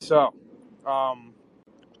So,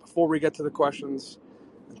 before we get to the questions,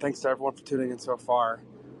 and thanks to everyone for tuning in so far,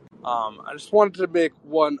 I just wanted to make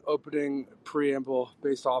one opening preamble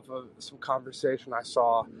based off of some conversation I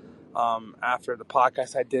saw after the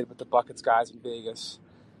podcast I did with the Buckets guys in Vegas,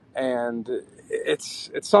 and it's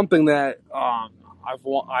something that I've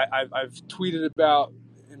tweeted about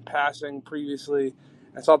in passing previously,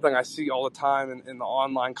 and something I see all the time in the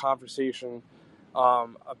online conversation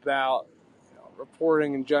about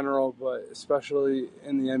reporting in general, but especially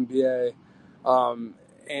in the NBA.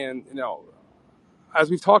 And as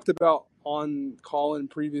we've talked about on call-in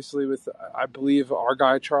previously with, I believe, our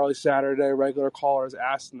guy Charlie Saturday, regular callers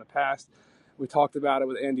asked in the past. We talked about it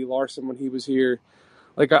with Andy Larson when he was here.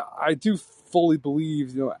 Like I do fully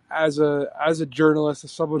believe, as a journalist,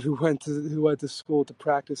 as someone who went to school to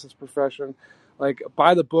practice this profession, like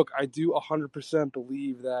by the book, I do 100%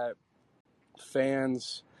 believe that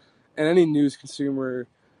fans and any news consumer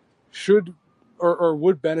should or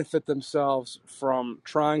would benefit themselves from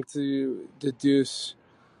trying to deduce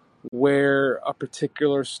where a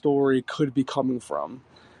particular story could be coming from.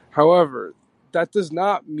 However, that does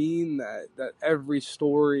not mean that every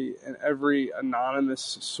story and every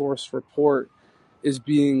anonymous source report is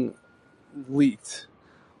being leaked.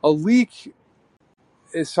 A leak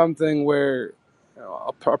is something where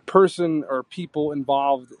a person or people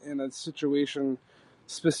involved in a situation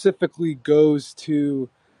specifically goes to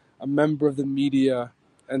a member of the media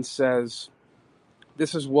and says,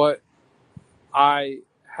 this is what I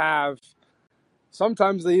have.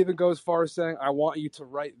 Sometimes they even go as far as saying, I want you to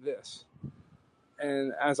write this.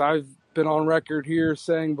 And as I've been on record here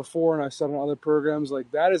saying before, and I said on other programs,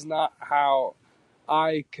 like that is not how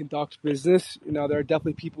I conduct business. There are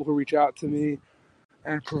definitely people who reach out to me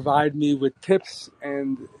and provide me with tips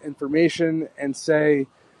and information and say,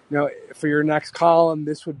 for your next column,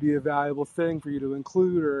 this would be a valuable thing for you to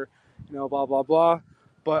include, or, blah, blah, blah.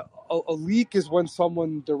 But a leak is when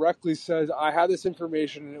someone directly says, I have this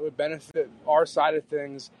information and it would benefit our side of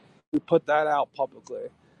things. We put that out publicly.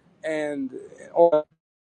 And all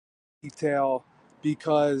detail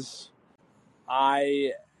because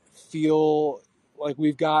I feel like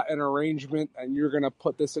we've got an arrangement and you're going to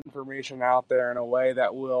put this information out there in a way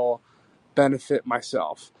that will benefit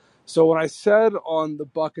myself. So when I said on the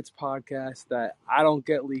Buckets podcast that I don't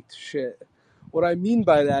get leaked shit, what I mean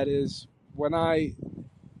by that is when I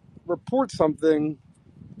report something,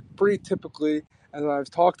 pretty typically, as I've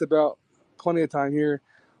talked about plenty of time here,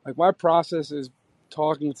 like my process is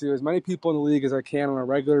talking to as many people in the league as I can on a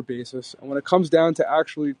regular basis. And when it comes down to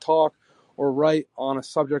actually talk or write on a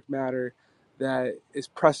subject matter that is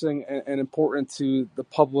pressing and important to the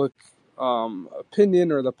public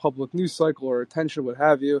opinion or the public news cycle or attention, what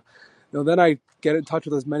have you, then I get in touch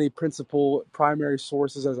with as many principal primary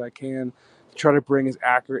sources as I can to try to bring as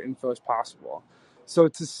accurate info as possible. So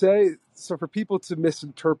for people to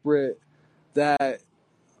misinterpret that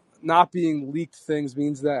not being leaked things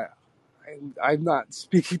means that I'm not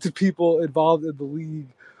speaking to people involved in the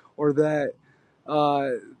league, or that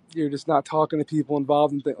you're just not talking to people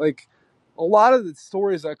involved in things. Like a lot of the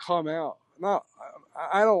stories that come out,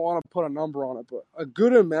 I don't want to put a number on it, but a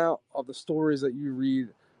good amount of the stories that you read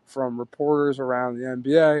from reporters around the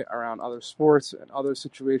NBA, around other sports and other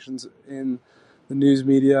situations in the news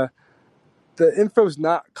media, the info is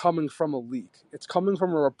not coming from a leak. It's coming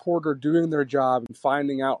from a reporter doing their job and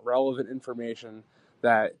finding out relevant information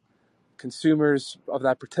that consumers of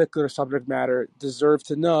that particular subject matter deserve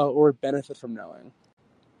to know or benefit from knowing.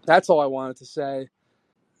 That's all I wanted to say.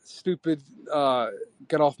 Stupid,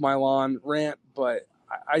 get off my lawn rant, but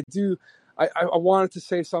I wanted to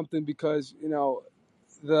say something because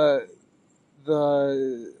the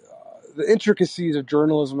intricacies of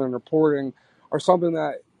journalism and reporting are something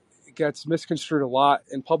that gets misconstrued a lot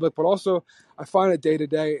in public, but also I find it day to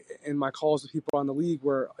day in my calls with people on the league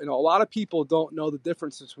where a lot of people don't know the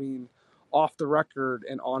difference between off the record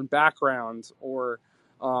and on background, or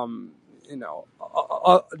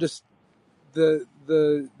just the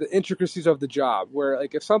intricacies of the job. Where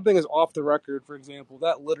like if something is off the record, for example,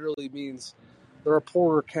 that literally means the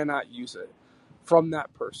reporter cannot use it from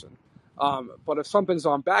that person. But if something's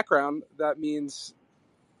on background, that means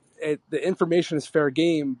the information is fair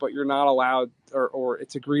game, but you're not allowed, or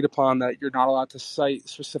it's agreed upon that you're not allowed to cite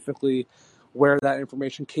specifically where that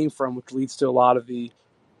information came from, which leads to a lot of the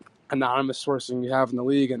anonymous sourcing you have in the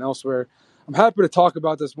league and elsewhere. I'm happy to talk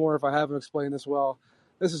about this more if I haven't explained this well.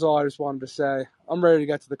 This is all I just wanted to say. I'm ready to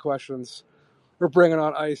get to the questions. We're bringing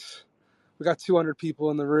on Ice. We got 200 people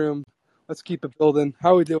in the room. Let's keep it building.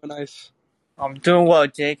 How are we doing, Ice? I'm doing well,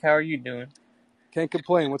 Jake. How are you doing? Can't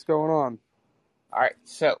complain. What's going on? All right,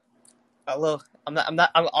 so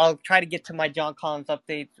I'll try to get to my John Collins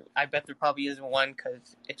update. I bet there probably isn't one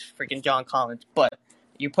because it's freaking John Collins. But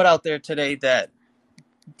you put out there today that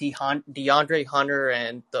DeAndre Hunter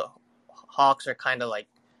and the Hawks are kind of like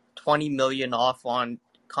 $20 million off on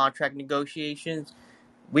contract negotiations.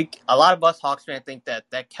 A lot of us Hawks fans think that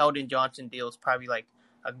Keldon Johnson deal is probably like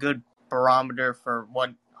a good barometer for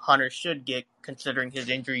what Hunter should get considering his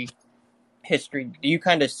injury history. Do you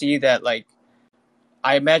kind of see that, like,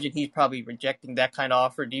 I imagine he's probably rejecting that kind of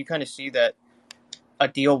offer. Do you kind of see that a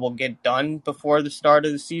deal will get done before the start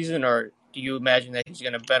of the season, or do you imagine that he's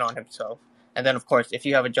going to bet on himself? And then, of course, if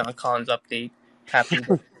you have a John Collins update,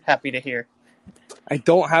 happy to hear. I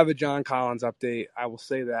don't have a John Collins update. I will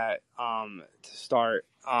say that to start.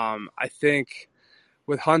 I think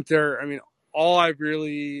with Hunter, I mean, all I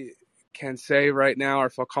really can say right now or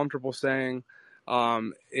feel comfortable saying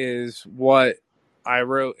is what I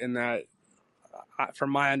wrote in that,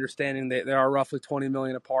 from my understanding, they are roughly $20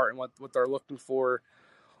 million apart in what they're looking for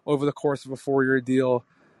over the course of a 4-year deal.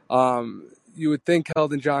 You would think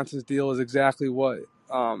Keldon Johnson's deal is exactly what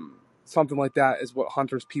something like that is what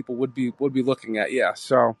Hunter's people would be looking at. Yeah.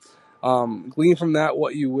 So glean from that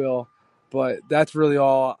what you will, but that's really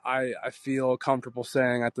all I feel comfortable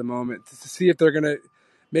saying at the moment. To see if they're going to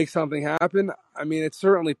make something happen, I mean, it's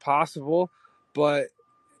certainly possible, but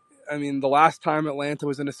I mean, the last time Atlanta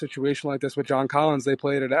was in a situation like this with John Collins, they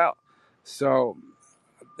played it out. So,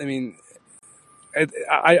 I mean,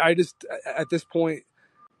 I just, at this point,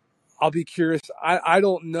 I'll be curious. I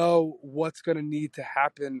don't know what's going to need to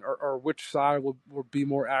happen or which side will be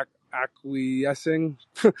more acquiescing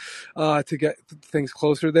to get things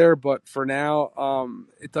closer there. But for now,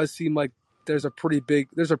 it does seem like there's a pretty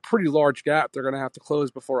large gap they're going to have to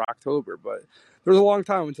close before October. But there's a long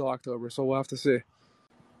time until October, so we'll have to see.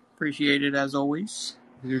 Appreciate it as always.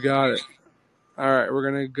 You got it. All right, we're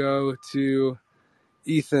going to go to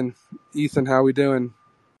Ethan. Ethan, how we doing?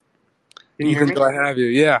 Can you hear me? Do I have you?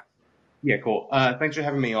 Yeah. Yeah, cool. Thanks for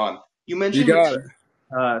having me on. You mentioned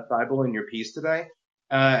Thibault in your piece today,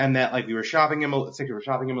 and that like we were shopping him. Sixers were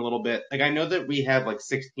shopping him a little bit. Like I know that we have like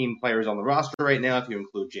 16 players on the roster right now, if you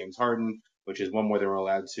include James Harden, which is one more than we're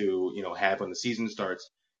allowed to have when the season starts.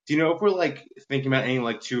 Do you know if we're like thinking about any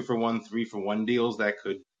like 2-for-1, 3-for-1 deals that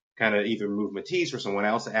could kind of either move Matisse or someone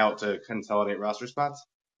else out to consolidate roster spots?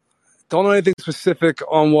 Don't know anything specific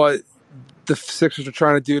on what the Sixers are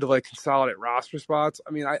trying to do to like consolidate roster spots.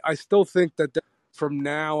 I mean, I still think that from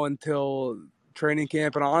now until training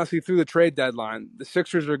camp and honestly through the trade deadline, the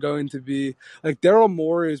Sixers are going to be like, Daryl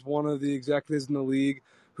Morey is one of the executives in the league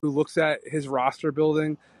who looks at his roster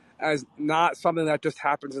building as not something that just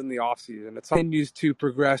happens in the offseason. It continues to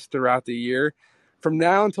progress throughout the year. From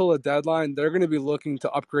now until the deadline, they're going to be looking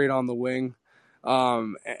to upgrade on the wing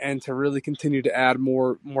and to really continue to add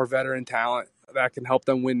more veteran talent that can help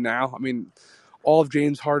them win now. I mean, all of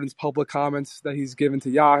James Harden's public comments that he's given to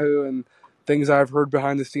Yahoo and things I've heard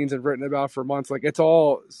behind the scenes and written about for months, like it's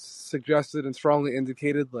all suggested and strongly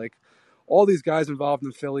indicated, like all these guys involved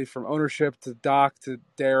in Philly, from ownership to Doc to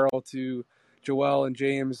Daryl to Joel and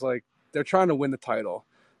James, like they're trying to win the title.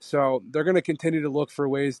 So they're going to continue to look for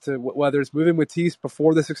ways to, whether it's moving Matisse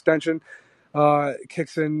before this extension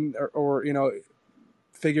kicks in or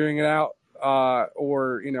figuring it out,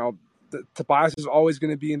 or Tobias is always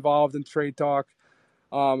going to be involved in trade talk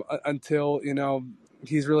until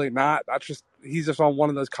he's really not. He's just on one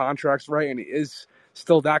of those contracts, right? And he is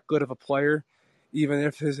still that good of a player, even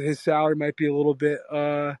if his salary might be a little bit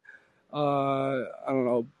I don't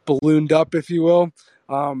know, ballooned up, if you will.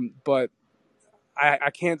 But I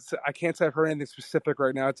can't say I've heard anything specific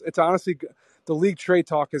right now. It's honestly, the league trade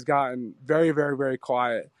talk has gotten very, very, very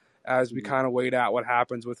quiet as we kind of wait out what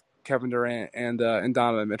happens with Kevin Durant and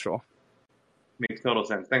Donovan Mitchell. Makes total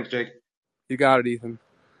sense. Thanks, Jake. You got it, Ethan.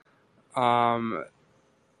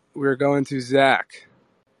 We're going to Zach.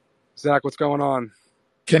 Zach, what's going on?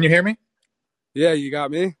 Can you hear me? Yeah, you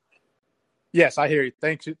got me? Yes, I hear you.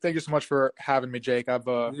 Thank you so much for having me, Jake. I've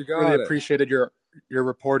really appreciated your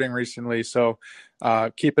reporting recently. So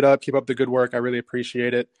keep it up. Keep up the good work. I really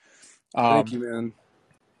appreciate it. Thank you, man.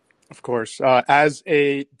 Of course. As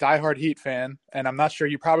a diehard Heat fan, and I'm not sure,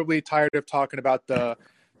 you're probably tired of talking about the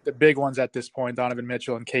big ones at this point, Donovan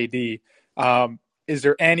Mitchell and KD. Is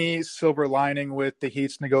there any silver lining with the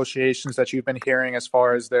Heat's negotiations that you've been hearing as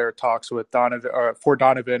far as their talks with Donovan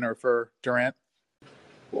or for Durant?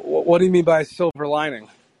 What do you mean by silver lining?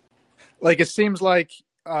 Like, it seems like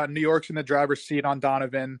New York's in the driver's seat on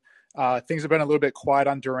Donovan. Things have been a little bit quiet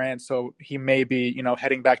on Durant, so he may be,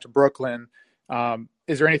 heading back to Brooklyn.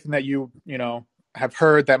 Is there anything that you have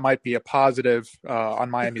heard that might be a positive on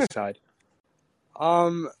Miami's side?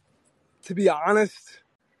 to be honest,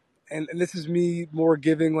 and this is me more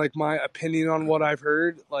giving like my opinion on what I've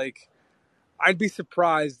heard, like I'd be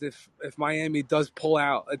surprised if Miami does pull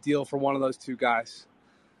out a deal for one of those two guys.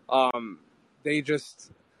 They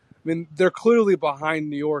just, I mean, they're clearly behind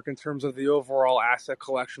New York in terms of the overall asset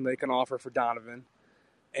collection they can offer for Donovan.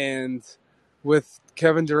 And with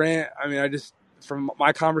Kevin Durant, I mean, I just, from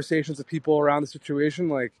my conversations with people around the situation,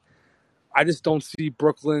 like, I just don't see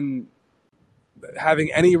Brooklyn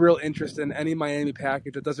having any real interest in any Miami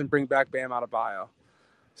package that doesn't bring back Bam Adebayo.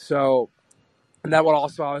 So, and that would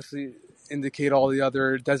also obviously indicate all the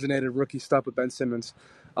other designated rookie stuff with Ben Simmons.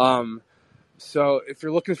 So if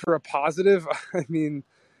you're looking for a positive, I mean,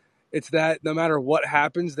 it's that no matter what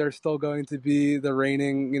happens, they're still going to be the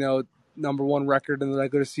reigning, number one record in the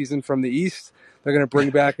regular season from the East. They're going to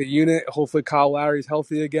bring back a unit. Hopefully Kyle Lowry's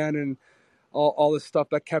healthy again, and all this stuff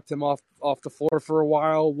that kept him off the floor for a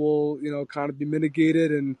while will, kind of be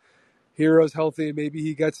mitigated. And Hero's healthy. Maybe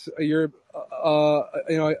he gets a year,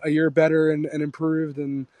 a year better and improved.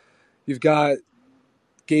 And you've got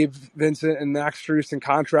Gabe Vincent and Max Strus in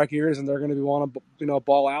contract years, and they're going to be want to,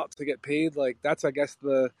 ball out to get paid. Like that's, I guess,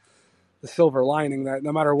 the silver lining that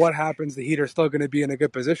no matter what happens, the Heat are still going to be in a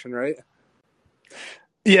good position, right?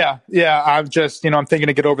 Yeah. I'm just, I'm thinking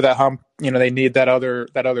to get over that hump. They need that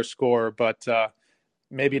other score, but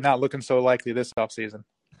maybe not looking so likely this offseason.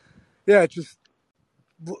 Yeah, just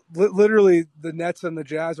literally the Nets and the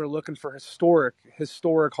Jazz are looking for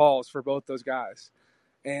historic hauls for both those guys.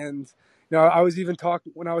 And, I was even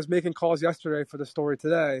talking when I was making calls yesterday for the story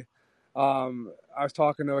today. I was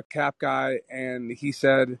talking to a cap guy, and he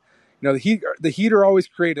said, the Heat are always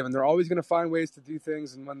creative, and they're always going to find ways to do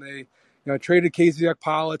things. And when they, traded KZ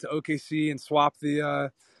Okpala to OKC and swapped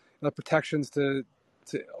the protections to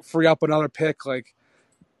free up another pick, like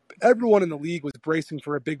everyone in the league was bracing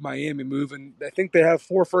for a big Miami move. And I think they have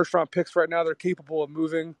 4 first-round picks right now they're capable of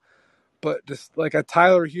moving. But just like a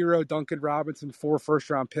Tyler Hero, Duncan Robinson, 4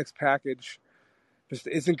 first-round picks package just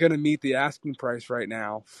isn't going to meet the asking price right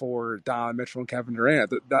now for Donovan Mitchell and Kevin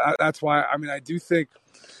Durant. That's why, I mean, I do think,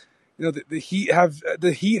 the Heat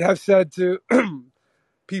have said to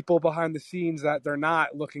people behind the scenes that they're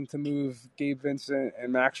not looking to move Gabe Vincent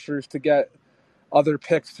and Max Strus to get other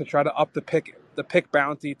picks to try to up the pick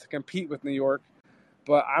bounty to compete with New York.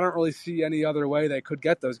 But I don't really see any other way they could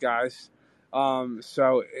get those guys.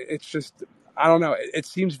 So it's just, I don't know. It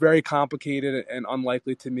seems very complicated and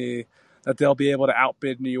unlikely to me that they'll be able to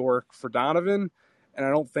outbid New York for Donovan. And I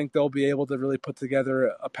don't think they'll be able to really put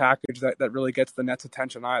together a package that really gets the Nets'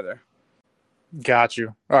 attention either. Got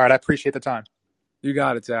you. All right. I appreciate the time. You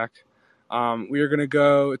got it, Zach. We are going to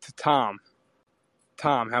go to Tom.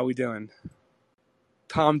 Tom, how we doing?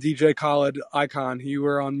 Tom DJ Khaled Icon, you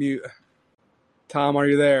were on mute. Tom, are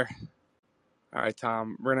you there? All right,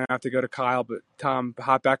 Tom, we're going to have to go to Kyle, but Tom,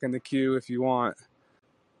 hop back in the queue if you want.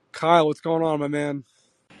 Kyle, what's going on, my man?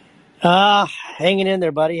 Hanging in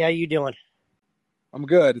there, buddy. How you doing? I'm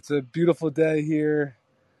good. It's a beautiful day here.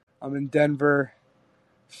 I'm in Denver.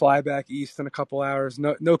 Fly back east in a couple hours.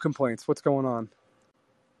 No complaints. What's going on?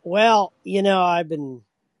 Well, I've been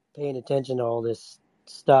paying attention to all this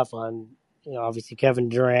stuff on, obviously Kevin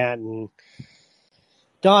Durant and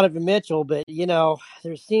Donovan Mitchell, but,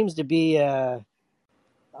 there seems to be a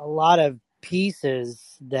lot of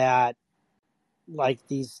pieces that, like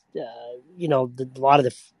these, a lot of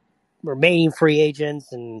the remaining free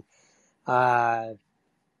agents and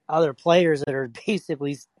other players that are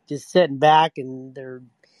basically just sitting back and they're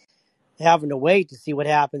having to wait to see what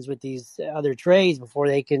happens with these other trades before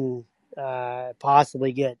they can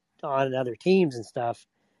possibly get on other teams and stuff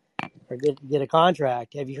or get a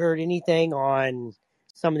contract. Have you heard anything on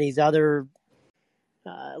some of these other,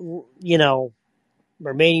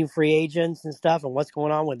 remaining free agents and stuff and what's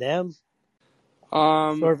going on with them?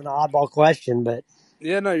 Sort of an oddball question, but.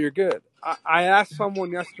 Yeah, no, you're good. I asked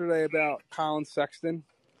someone yesterday about Colin Sexton,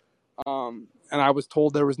 and I was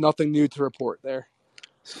told there was nothing new to report there.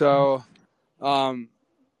 So,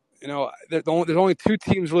 there's only 2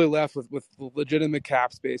 teams really left with legitimate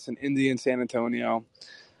cap space in Indy and San Antonio.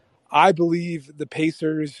 I believe the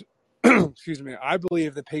Pacers, I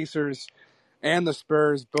believe the Pacers and the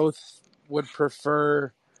Spurs both would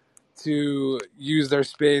prefer to use their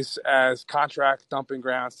space as contract dumping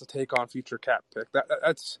grounds to take on future cap pick.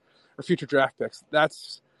 That's or future draft picks.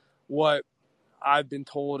 That's what I've been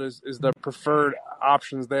told is the preferred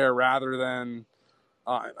options there rather than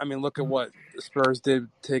look at what the Spurs did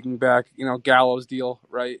taking back, Gallo's deal,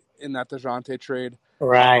 right, in that DeJounte trade.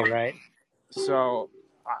 Right. So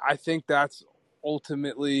I think that's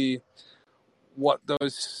ultimately what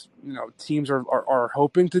those, teams are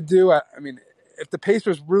hoping to do. I mean, if the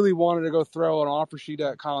Pacers really wanted to go throw an offer sheet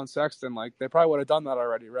at Colin Sexton, like they probably would have done that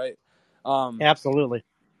already, right? Absolutely.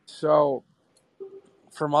 So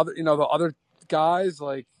from other, the other guys,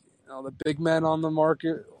 like the big men on the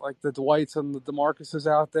market, like the Dwights and the DeMarcuses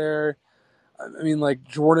out there. I mean, like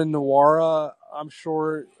Jordan Nwora, I'm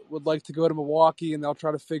sure would like to go to Milwaukee, and they'll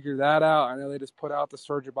try to figure that out. I know they just put out the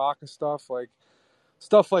Serge Ibaka stuff, like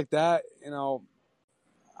that.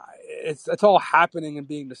 It's all happening and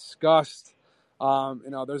being discussed.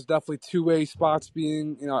 There's definitely two-way spots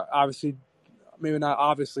being, obviously, maybe not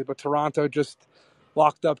obviously, but Toronto just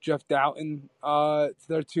locked up Jeff Doughton to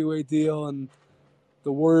their two-way deal, and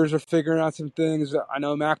the Warriors are figuring out some things. I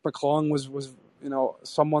know Mac McClung was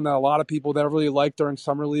someone that a lot of people that really liked during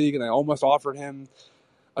Summer League, and they almost offered him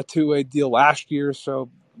a two-way deal last year. So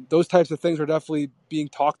those types of things are definitely being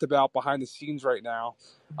talked about behind the scenes right now.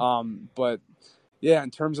 But yeah, in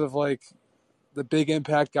terms of like the big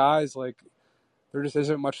impact guys, like there just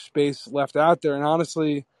isn't much space left out there. And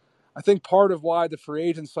honestly, I think part of why the free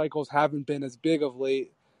agent cycles haven't been as big of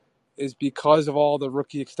late is because of all the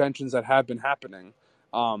rookie extensions that have been happening.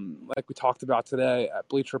 Like we talked about today at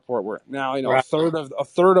Bleach Report, where now Right. a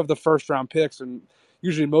third of the first round picks, and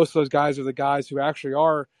usually most of those guys are the guys who actually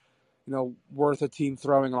are worth a team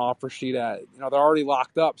throwing an offer sheet at. They're already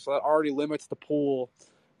locked up, so that already limits the pool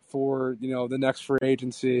for the next free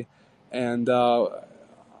agency, and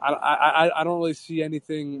I don't really see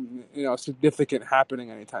anything significant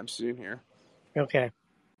happening anytime soon here. Okay.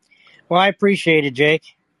 Well, I appreciate it,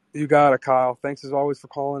 Jake. You got it, Kyle. Thanks as always for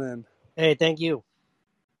calling in. Hey, thank you.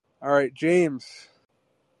 All right, James.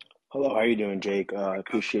 Hello, how are you doing, Jake? I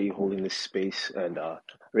appreciate you holding this space, and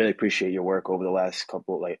really appreciate your work over the last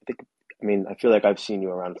couple. I feel like I've seen you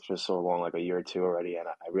around for so long, like a year or two already, and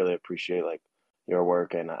I really appreciate like your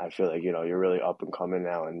work, and I feel like you're really up and coming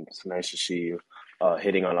now, and it's nice to see you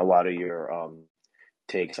hitting on a lot of your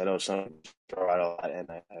takes. I know some throw out a lot, and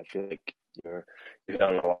I feel like you're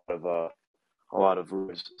on a lot of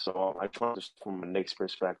rumors. So I just want to, from a Knicks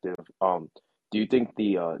perspective, do you think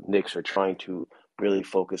the Knicks are trying to really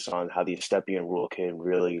focus on how the Estepien rule can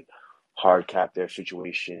really hard cap their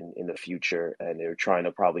situation in the future, and they're trying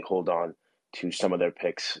to probably hold on to some of their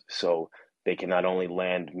picks so they can not only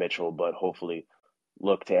land Mitchell but hopefully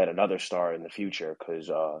look to add another star in the future? Because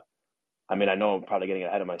I know I'm probably getting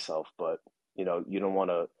ahead of myself, but you don't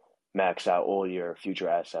want to max out all your future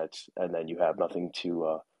assets and then you have nothing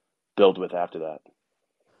to build with after that.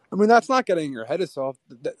 I mean, that's not getting your ahead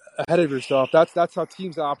of yourself. That's how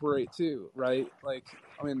teams operate too, right? Like,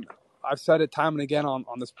 I mean, I've said it time and again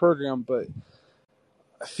on this program, but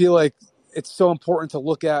I feel like it's so important to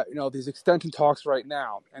look at, these extension talks right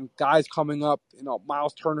now and guys coming up,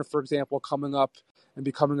 Miles Turner, for example, coming up and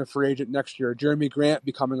becoming a free agent next year. Jeremy Grant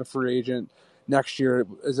becoming a free agent next year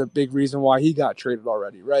is a big reason why he got traded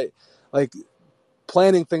already, right? Like,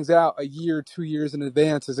 planning things out a year, 2 years in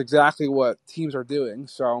advance is exactly what teams are doing.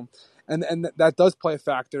 So, and that does play a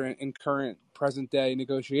factor in current present day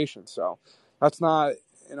negotiations. So that's not,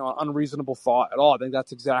 an unreasonable thought at all. I think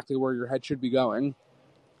that's exactly where your head should be going.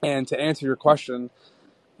 And to answer your question,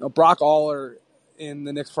 Brock Aller in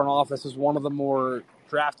the Knicks front office is one of the more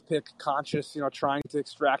draft pick conscious, trying to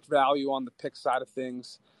extract value on the pick side of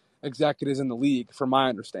things executives in the league, from my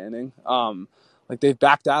understanding. Like they've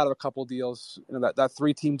backed out of a couple deals, that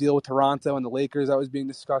 3-team deal with Toronto and the Lakers that was being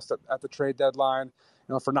discussed at the trade deadline,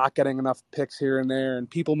 for not getting enough picks here and there. And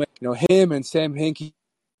people make, him and Sam Hinkie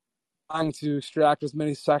trying to extract as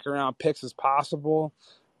many second round picks as possible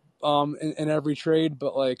in every trade.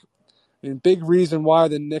 But big reason why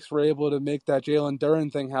the Knicks were able to make that Jalen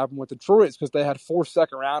Duren thing happen with Detroit is because they had 4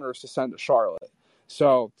 second rounders to send to Charlotte.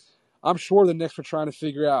 So I'm sure the Knicks were trying to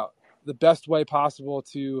figure out the best way possible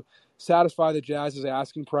to satisfy the Jazz's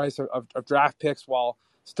asking price of draft picks while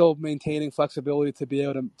still maintaining flexibility to be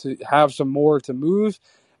able to have some more to move.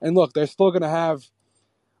 And look, they're still going to have,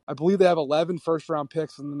 I believe they have 11 first-round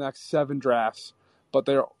picks in the next 7 drafts, but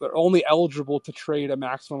they're only eligible to trade a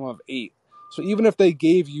maximum of 8. So even if they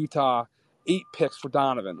gave Utah 8 picks for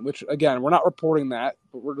Donovan, which, again, we're not reporting that,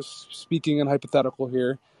 but we're just speaking in hypothetical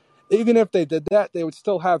here, even if they did that, they would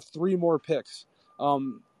still have 3 more picks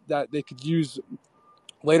that they could use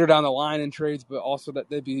later down the line in trades, but also that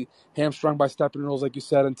they'd be hamstrung by stepping rules, like you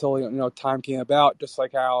said, until time came about. Just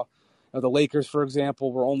like how the Lakers, for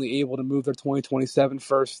example, were only able to move their 2027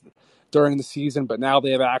 first during the season, but now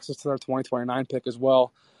they have access to their 2029 pick as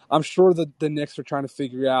well. I'm sure that the Knicks are trying to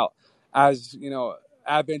figure out as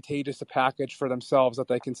advantageous a package for themselves that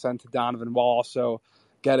they can send to Donovan while also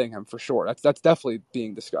getting him for sure. That's definitely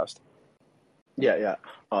being discussed. Yeah.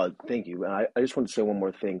 Thank you. And I just want to say one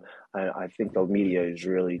more thing. I think the media is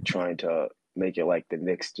really trying to make it like the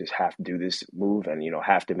Knicks just have to do this move and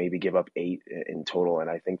have to maybe give up 8 in total. And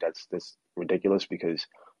I think that's ridiculous because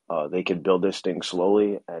they could build this thing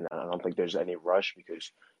slowly, and I don't think there's any rush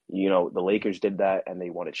because the Lakers did that and they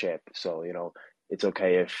won a chip. So it's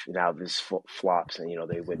okay if now this flops and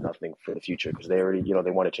they win nothing for the future because they already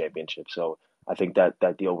they won a championship. So I think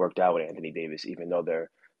that deal worked out with Anthony Davis, even though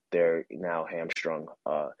they're now hamstrung.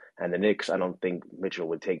 And the Knicks, I don't think Mitchell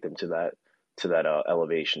would take them to that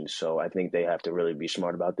elevation. So I think they have to really be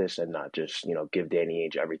smart about this and not just give Danny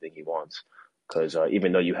Ainge everything he wants. Because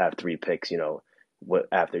even though you have 3 picks,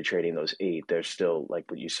 after trading those 8, there's still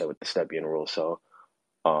like what you said with the Stepien rule. So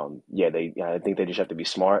I think they just have to be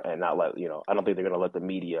smart and not let I don't think they're going to let the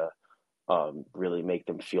media really make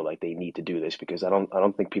them feel like they need to do this because I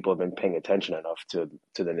don't think people have been paying attention enough to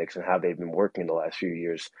the Knicks and how they've been working the last few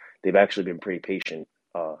years. They've actually been pretty patient.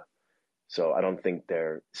 So I don't think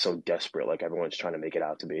they're so desperate like everyone's trying to make it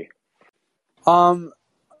out to be.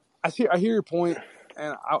 I hear your point,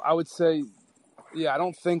 and I would say, I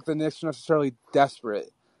don't think the Knicks are necessarily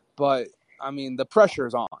desperate, but I mean the pressure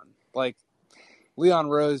is on. Like Leon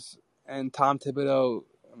Rose and Tom Thibodeau,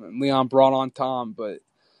 Leon brought on Tom, but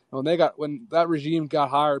when that regime got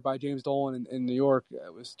hired by James Dolan in New York,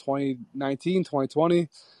 it was 2019, 2020. I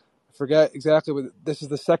forget exactly, but this is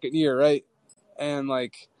the second year, right? And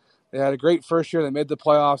like they had a great first year. They made the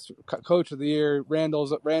playoffs. Coach of the year, Randall's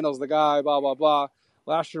the guy. Blah blah blah.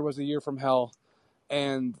 Last year was a year from hell,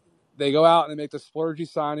 and they go out and they make the splurgy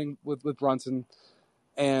signing with Brunson,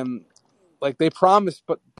 and like they promised,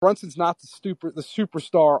 but Brunson's not the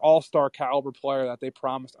superstar, all-star caliber player that they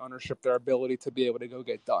promised ownership their ability to be able to go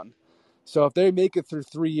get done. So if they make it through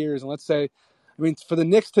 3 years, and let's say, for the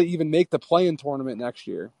Knicks to even make the play-in tournament next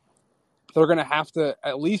year, they're going to have to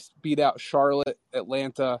at least beat out Charlotte,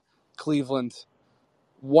 Atlanta, Cleveland,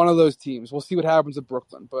 one of those teams. We'll see what happens at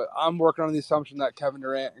Brooklyn. But I'm working on the assumption that Kevin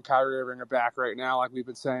Durant and Kyrie Irving are back right now, like we've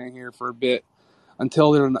been saying here for a bit,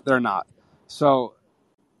 until they're not. So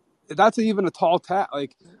that's even a tall task.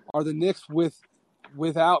 Like, are the Knicks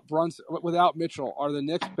without Brunson, without Mitchell, are the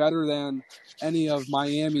Knicks better than any of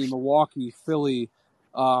Miami, Milwaukee, Philly,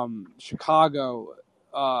 Chicago,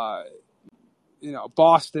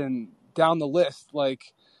 Boston, down the list?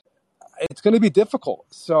 Like, it's going to be difficult.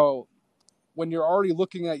 So when you're already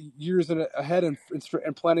looking at years ahead and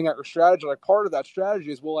planning out your strategy, like part of that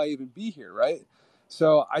strategy is, will I even be here, right?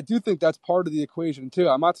 So I do think that's part of the equation too.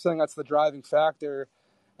 I'm not saying that's the driving factor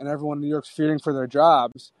and everyone in New York's fearing for their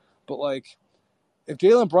jobs, but like if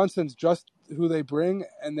Jalen Brunson's just who they bring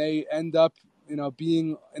and they end up,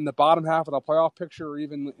 being in the bottom half of the playoff picture or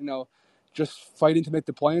even, just fighting to make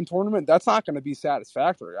the play-in tournament, that's not going to be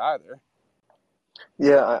satisfactory either.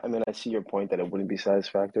 Yeah, I mean, I see your point that it wouldn't be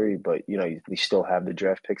satisfactory, but we still have the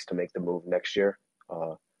draft picks to make the move next year.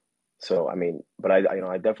 So I mean, but I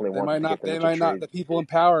definitely want to get them into trade. The people in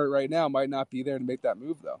power right now might not be there to make that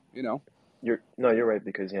move, though. You're right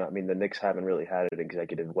because I mean the Knicks haven't really had an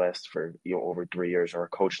executive last for over 3 years or a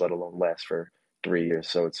coach let alone last for 3 years.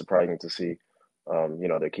 So it's surprising to see,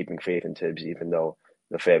 they're keeping faith in Tibbs even though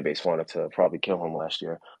the fan base wanted to probably kill him last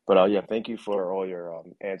year. But thank you for all your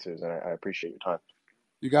answers and I appreciate your time.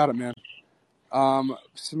 You got it, man.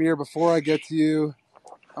 Samir, before I get to you,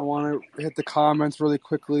 I want to hit the comments really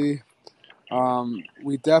quickly.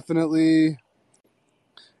 We definitely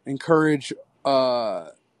encourage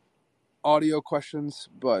audio questions,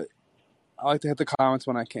 but I like to hit the comments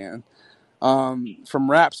when I can.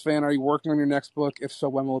 From Raps fan, are you working on your next book? If so,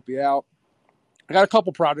 when will it be out? I got a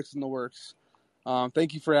couple projects in the works.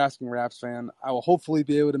 Thank you for asking, Raps fan. I will hopefully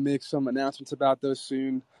be able to make some announcements about those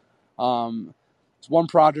soon. It's one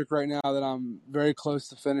project right now that I'm very close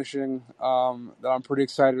to finishing, that I'm pretty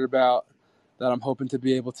excited about, that I'm hoping to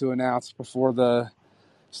be able to announce before the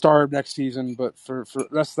start of next season. But for the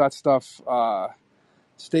rest of that stuff,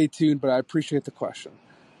 stay tuned, but I appreciate the question.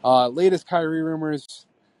 Latest Kyrie rumors,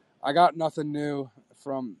 I got nothing new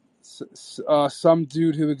from some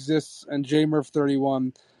dude who exists and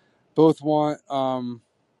JMurph31. Both want to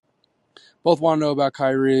know about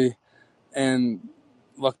Kyrie. And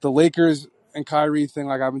look, the Lakers and Kyrie thing,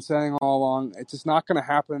 like I've been saying all along, it's just not going to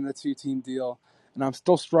happen in a 2-team deal. And I'm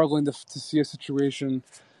still struggling to see a situation.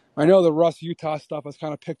 I know the Russ Utah stuff has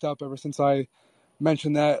kind of picked up ever since I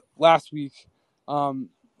mentioned that last week.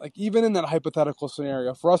 Like even in that hypothetical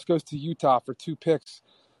scenario, if Russ goes to Utah for 2 picks,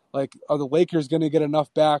 like are the Lakers going to get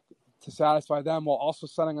enough back to satisfy them while also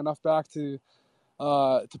sending enough back to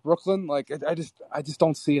Brooklyn? Like I just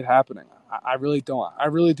don't see it happening. I really don't. I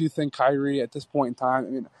really do think Kyrie at this point in time, I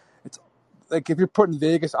mean, it's like if you're putting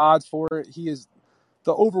Vegas odds for it, he is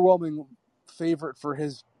the overwhelming favorite for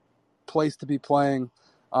his place to be playing.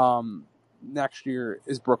 next year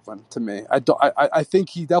is Brooklyn to me. I think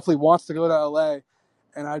he definitely wants to go to LA,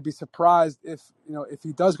 and I'd be surprised if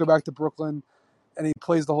he does go back to Brooklyn and he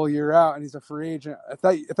plays the whole year out and he's a free agent.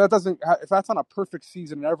 If that's on a perfect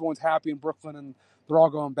season and everyone's happy in Brooklyn and they're all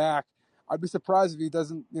going back, I'd be surprised if he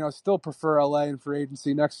doesn't still prefer LA and free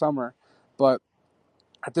agency next summer. But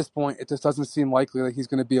at this point, it just doesn't seem likely that he's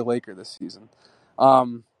going to be a Laker this season.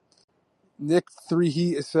 Nick 3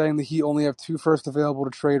 Heat is saying the Heat only have 2 firsts available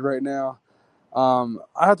to trade right now.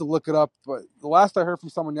 I had to look it up, but the last I heard from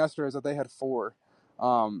someone yesterday is that they had 4.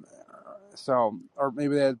 Or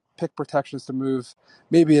maybe they had pick protections to move.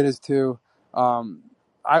 Maybe it is 2.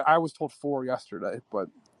 I was told 4 yesterday, but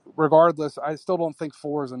regardless, I still don't think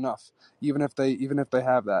 4 is enough, even if they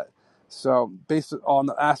have that. So based on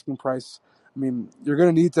the asking price, I mean, you're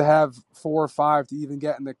going to need to have 4 or 5 to even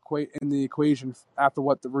get in the equation after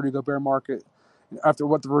what the Rudy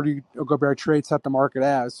Gobert trade set the market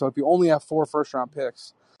as. So if you only have 4 first-round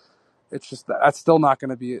picks, it's just that's still not going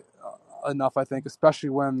to be enough, I think, especially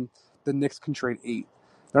when the Knicks can trade 8.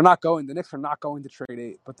 The Knicks are not going to trade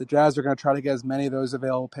 8, but the Jazz are going to try to get as many of those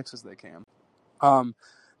available picks as they can.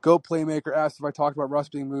 Goat Playmaker asked if I talked about Russ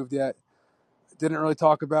being moved yet. Didn't really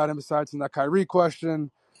talk about him besides in that Kyrie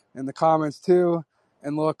question in the comments too.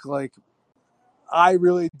 And look, like, I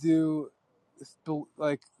really do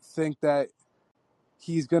think that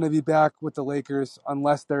he's going to be back with the Lakers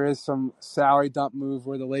unless there is some salary dump move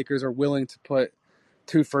where the Lakers are willing to put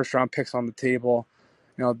 2 first-round picks on the table.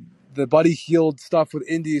 The Buddy Hield stuff with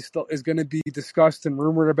Indy is going to be discussed and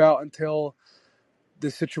rumored about until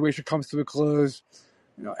this situation comes to a close.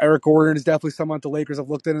 Eric Gordon is definitely someone that the Lakers have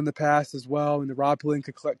looked at in the past as well, and the Rob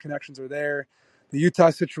Pelinka connections are there. The Utah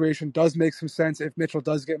situation does make some sense if Mitchell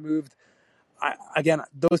does get moved. Again,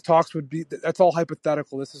 those talks that's all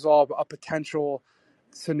hypothetical. This is all a potential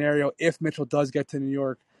scenario if Mitchell does get to New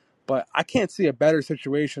York. But I can't see a better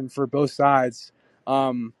situation for both sides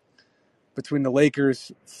between the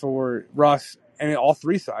Lakers for Russ and all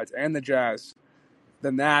 3 sides and the Jazz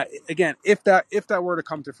than that. Again, if that were to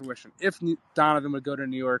come to fruition, if Donovan would go to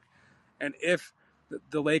New York and if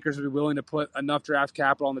the Lakers would be willing to put enough draft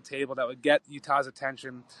capital on the table that would get Utah's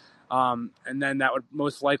attention, and then that would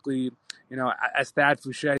most likely, as Thad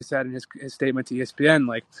Fouché said in his statement to ESPN,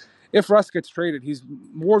 like, if Russ gets traded, he's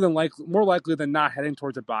more likely than not heading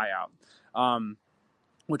towards a buyout,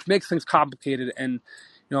 which makes things complicated. And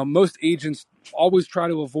most agents always try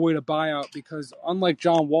to avoid a buyout because, unlike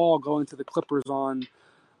John Wall going to the Clippers on,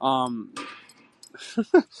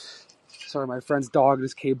 sorry, my friend's dog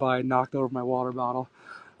just came by and knocked over my water bottle.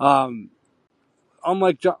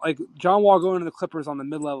 Unlike John Wall going to the Clippers on the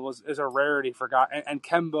mid-level is a rarity for guys, and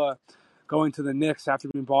Kemba going to the Knicks after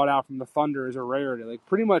being bought out from the Thunder is a rarity. Like,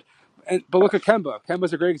 pretty much. But look at Kemba.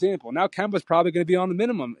 Kemba's a great example. Now Kemba's probably going to be on the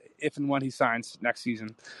minimum if and when he signs next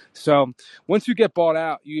season. So once you get bought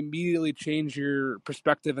out, you immediately change your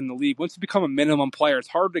perspective in the league. Once you become a minimum player, it's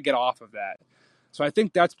hard to get off of that. So I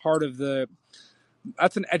think that's part of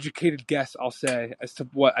that's an educated guess, I'll say, as to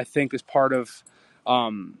what I think is part of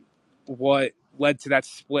what led to that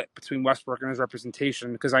split between Westbrook and his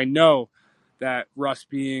representation. Because I know that Russ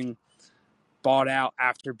being bought out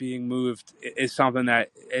after being moved is something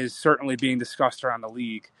that is certainly being discussed around the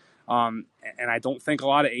league. And I don't think a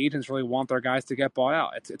lot of agents really want their guys to get bought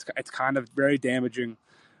out. It's kind of very damaging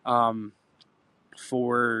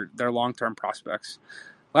for their long-term prospects.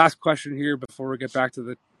 Last question here before we get back to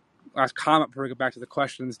the last comment before we get back to the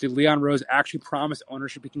questions. Did Leon Rose actually promise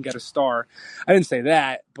ownership he can get a star? I didn't say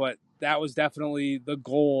that, but that was definitely the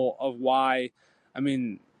goal of why. I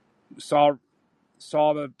mean, saw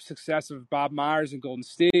the success of Bob Myers in Golden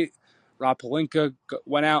State. Rob Pelinka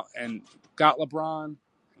went out and got LeBron,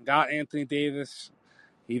 got Anthony Davis,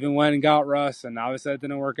 even went and got Russ, and obviously that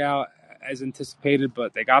didn't work out as anticipated,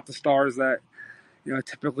 but they got the stars that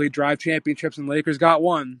typically drive championships, and Lakers got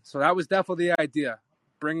one. So that was definitely the idea,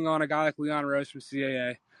 bringing on a guy like Leon Rose from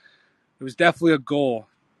CAA. It was definitely a goal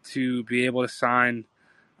to be able to sign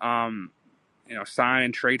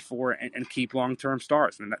and trade for and keep long-term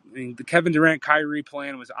stars. And the Kevin Durant, Kyrie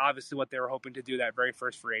plan was obviously what they were hoping to do that very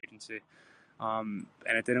first free agency. And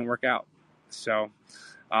it didn't work out. So,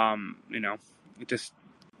 that's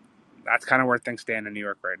kind of where things stand in New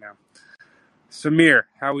York right now. Samir,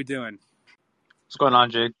 how are we doing? What's going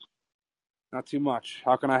on, Jake? Not too much.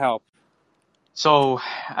 How can I help? So,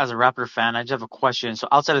 as a Raptor fan, I just have a question. So,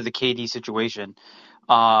 outside of the KD situation,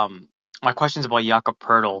 my question is about Jakob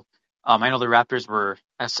Poeltl. I know the Raptors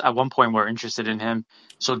at one point were interested in him.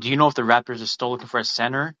 So, do you know if the Raptors are still looking for a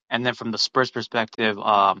center? And then, from the Spurs perspective,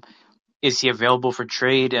 is he available for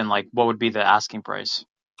trade? And what would be the asking price?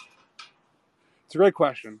 It's a great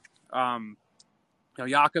question.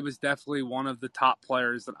 Jakob is definitely one of the top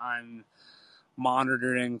players that I'm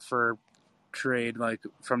monitoring for trade, like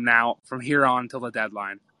from here on till the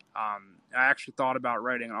deadline. I actually thought about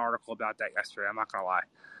writing an article about that yesterday. I'm not gonna lie.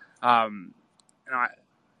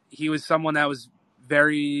 He was someone that was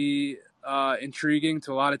very intriguing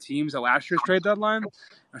to a lot of teams at last year's trade deadline.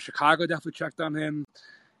 Chicago definitely checked on him,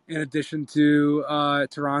 in addition to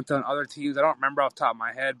Toronto and other teams. I don't remember off the top of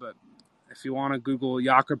my head, but if you want to Google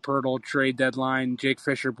Jakob Poeltl trade deadline, Jake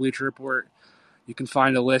Fisher, Bleacher Report, you can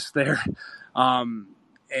find a list there.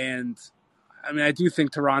 And I mean, I do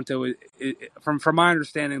think Toronto, from my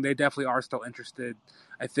understanding, they definitely are still interested.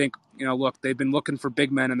 I think, look, they've been looking for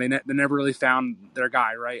big men, and they never really found their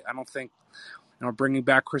guy, right? I don't think, bringing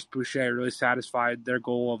back Chris Boucher really satisfied their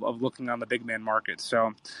goal of looking on the big man market.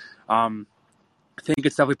 So I think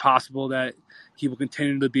it's definitely possible that he will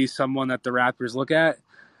continue to be someone that the Raptors look at.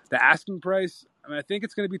 The asking price, I mean, I think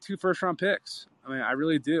it's going to be 2 first-round picks. I mean, I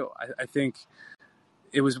really do. I think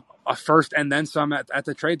it was a first and then some at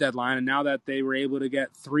the trade deadline, and now that they were able to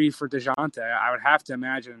get 3 for DeJounte, I would have to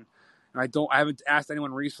imagine. I haven't asked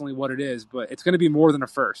anyone recently what it is, but it's going to be more than a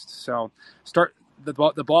first. So the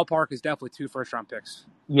ballpark is definitely 2 first-round picks.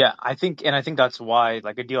 Yeah, I think that's why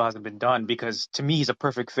a deal hasn't been done, because to me he's a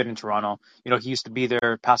perfect fit in Toronto. He used to be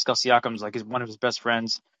there. Pascal Siakam's is one of his best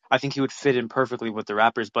friends. I think he would fit in perfectly with the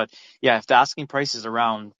Raptors. But yeah, if the asking price is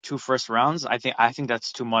around 2 first rounds, I think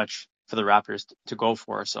that's too much for the Raptors to go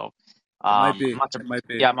for. So It might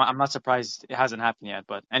be. Yeah, I'm not surprised it hasn't happened yet.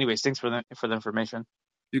 But anyways, thanks for the information.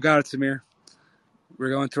 You got it, Samir. We're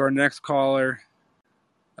going to our next caller.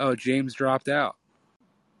 Oh, James dropped out.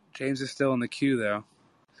 James is still in the queue, though.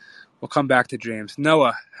 We'll come back to James.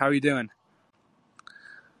 Noah, how are you doing?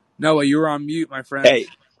 Noah, you were on mute, my friend.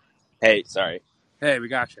 Hey, sorry. Hey, we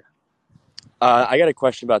got you. I got a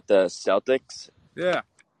question about the Celtics. Yeah.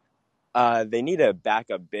 They need a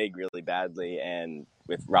backup big really badly, and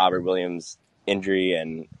with Robert Williams' injury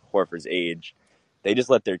and Horford's age, they just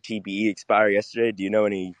let their TBE expire yesterday. Do you know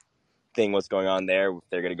anything what's going on there? If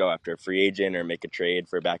they're going to go after a free agent or make a trade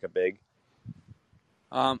for a backup big?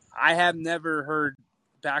 I have never heard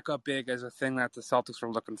backup big as a thing that the Celtics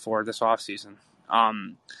were looking for this offseason.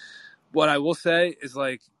 What I will say is,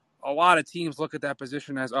 a lot of teams look at that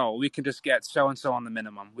position as, we can just get so-and-so on the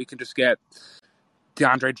minimum. We can just get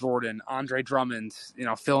DeAndre Jordan, Andre Drummond,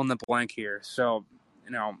 fill in the blank here. So,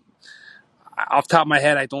 off the top of my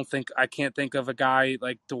head, I can't think of a guy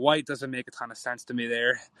like Dwight. Doesn't make a ton of sense to me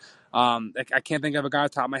there. I can't think of a guy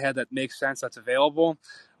off the top of my head that makes sense that's available.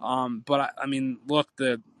 But I mean, look,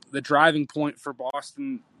 the driving point for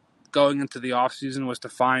Boston going into the offseason was to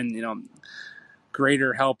find,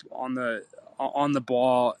 greater help on the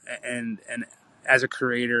ball and as a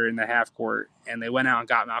creator in the half court, and they went out and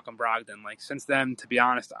got Malcolm Brogdon. Since then, to be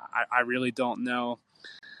honest, I really don't know.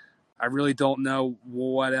 I really don't know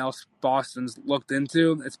what else Boston's looked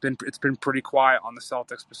into. It's been pretty quiet on the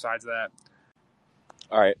Celtics besides that.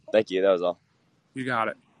 All right, thank you. That was all. You got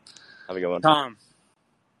it. Have a good one.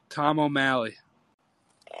 Tom O'Malley.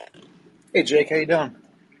 Hey, Jake, how you doing?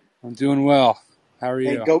 I'm doing well. How are you?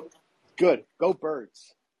 Hey, good. Go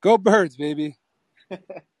Birds. Go Birds, baby.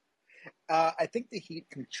 I think the Heat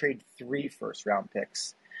can trade 3 first-round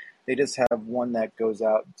picks. They just have one that goes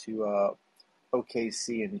out to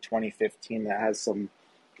OKC in 2015 that has some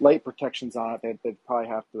light protections on it. They'd probably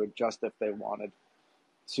have to adjust if they wanted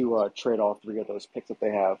to trade all 3 of those picks that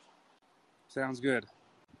they have. Sounds good.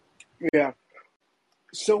 Yeah.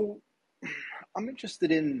 So I'm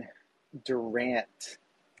interested in Durant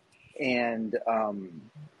and,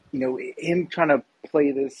 him trying to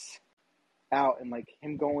play this out and,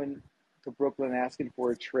 him going to Brooklyn asking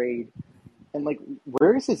for a trade. And,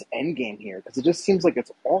 where is his end game here? Because it just seems like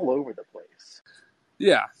it's all over the place.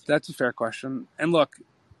 Yeah, that's a fair question. And look,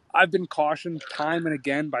 I've been cautioned time and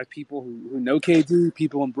again by people who know KD,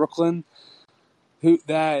 people in Brooklyn,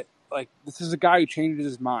 that this is a guy who changes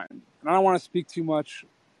his mind. And I don't want to speak too much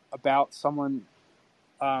about someone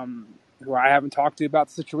who I haven't talked to about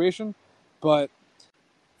the situation, but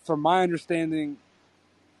from my understanding,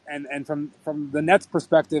 and from the Nets'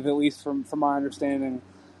 perspective, at least from my understanding,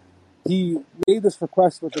 he made this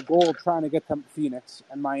request with the goal of trying to get to Phoenix,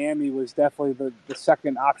 and Miami was definitely the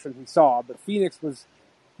second option he saw. But Phoenix was,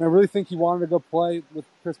 I really think he wanted to go play with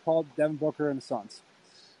Chris Paul, Devin Booker, and the Suns.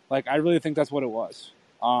 I really think that's what it was.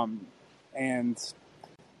 And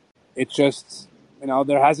it just,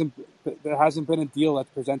 there hasn't been a deal that's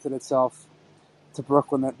presented itself to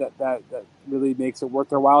Brooklyn that really makes it worth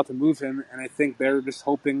their while to move him. And I think they're just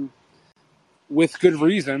hoping, with good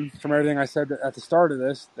reason, from everything I said at the start of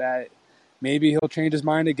this, that maybe he'll change his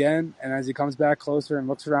mind again. And as he comes back closer and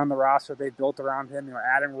looks around the roster they built around him,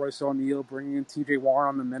 adding Royce O'Neal, bringing in T.J. Warren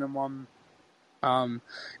on the minimum,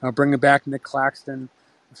 bringing back Nick Claxton.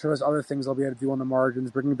 I'm sure there's other things they'll be able to do on the margins.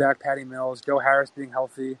 Bringing back Patty Mills, Joe Harris being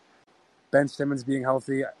healthy, Ben Simmons being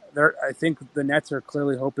healthy. I think the Nets are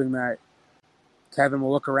clearly hoping that Kevin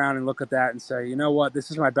will look around and look at that and say, you know what,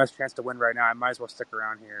 this is my best chance to win right now. I might as well stick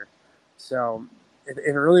around here. So if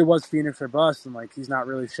it really was Phoenix or bust, and he's not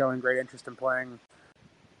really showing great interest in playing,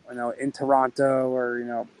 in Toronto,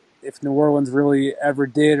 or if New Orleans really ever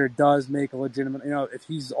did or does make a legitimate, if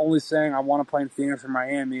he's only saying I want to play in Phoenix or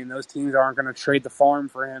Miami, and those teams aren't going to trade the farm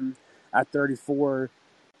for him at 34,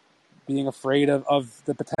 being afraid of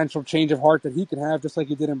the potential change of heart that he could have, just like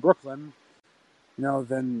he did in Brooklyn,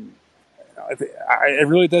 then it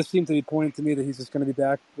really does seem to be pointing to me that he's just going to be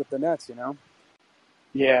back with the Nets,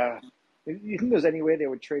 Yeah. You think there's any way they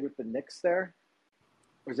would trade with the Knicks there?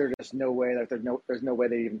 Or is there just no way that there's no way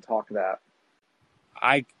they even talk that?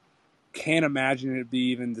 I can't imagine it be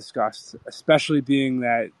even discussed, especially being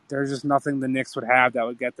that there's just nothing the Knicks would have that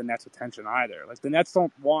would get the Nets' attention either. The Nets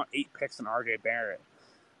don't want 8 picks in RJ Barrett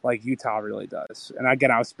like Utah really does. And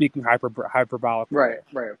again, I was speaking hyperbolically.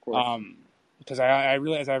 Right, of course. Because I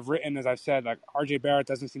really, as I've said, RJ Barrett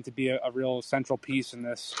doesn't seem to be a real central piece in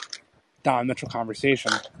this Donovan Mitchell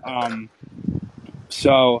conversation.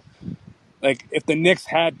 So, if the Knicks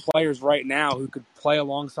had players right now who could play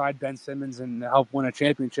alongside Ben Simmons and help win a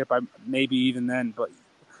championship, maybe even then, but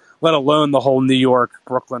let alone the whole New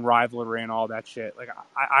York-Brooklyn rivalry and all that shit.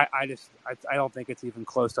 I don't think it's even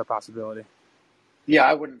close to a possibility. Yeah,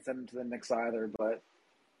 I wouldn't send him to the Knicks either, but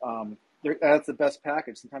that's the best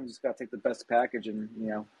package. Sometimes you just got to take the best package and,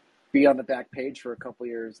 be on the back page for a couple of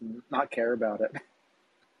years and not care about it.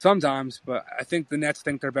 Sometimes, but I think the Nets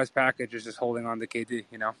think their best package is just holding on to KD,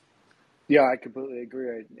 Yeah, I completely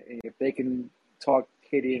agree. If they can talk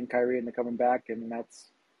KD and Kyrie into coming back, and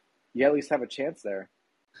you at least have a chance there.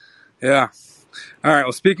 Yeah. All right,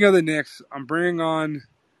 well, speaking of the Knicks, I'm bringing on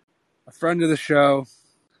a friend of the show,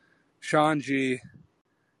 Sean G.,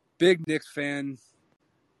 big Knicks fan,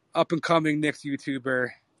 up-and-coming Knicks YouTuber.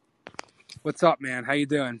 What's up, man? How you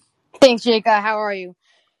doing? Thanks, Jake. How are you?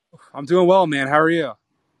 I'm doing well, man. How are you?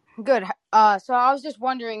 Good. So I was just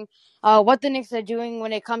wondering what the Knicks are doing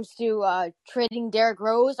when it comes to trading Derrick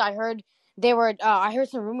Rose. I heard I heard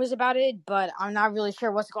some rumors about it, but I'm not really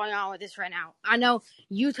sure what's going on with this right now. I know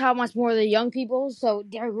Utah wants more of the young people, so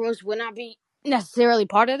Derrick Rose would not be necessarily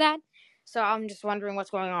part of that. So I'm just wondering what's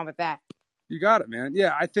going on with that. You got it, man.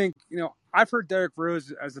 Yeah, I think, I've heard Derrick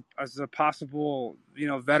Rose as a possible,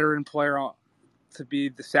 veteran player to be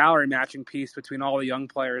the salary matching piece between all the young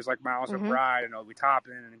players like Miles O'Brien and Obi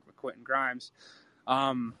Toppin and Quentin Grimes.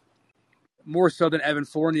 More so than Evan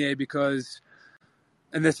Fournier because,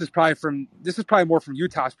 and this is probably more from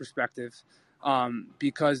Utah's perspective,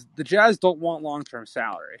 because the Jazz don't want long-term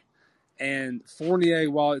salary. And Fournier,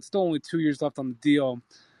 while it's still only 2 years left on the deal,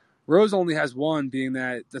 Rose only has one, being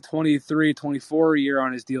that the 23-24 year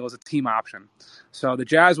on his deal is a team option. So the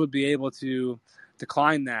Jazz would be able to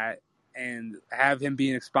decline that and have him be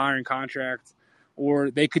an expiring contract,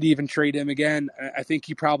 or they could even trade him again. I think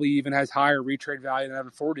he probably even has higher retrade value than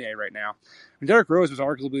Evan Fournier right now. And Derrick Rose was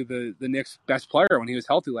arguably the Knicks' best player when he was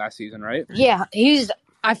healthy last season, right? Yeah,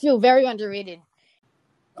 I feel very underrated.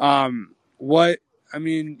 You're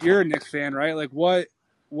a Knicks fan, right?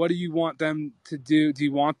 What do you want them to do? Do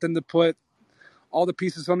you want them to put all the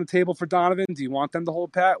pieces on the table for Donovan? Do you want them to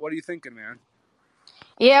hold pat? What are you thinking, man?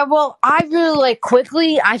 Yeah, well, I really like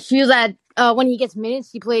Quickly. I feel that when he gets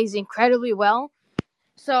minutes, he plays incredibly well.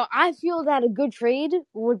 So I feel that a good trade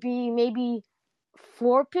would be maybe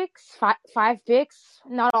 4 picks, 5 picks,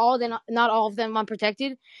 not all of them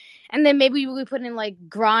unprotected, and then maybe we put in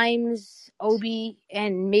Grimes, Obi,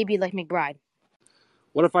 and maybe McBride.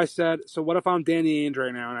 What if I'm Danny Ainge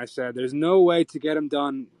right now and I said there's no way to get him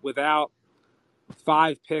done without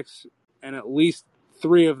 5 picks and at least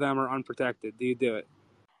 3 of them are unprotected? Do you do it?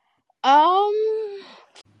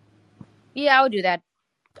 Yeah, I would do that.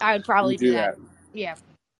 I would probably do that. Yeah.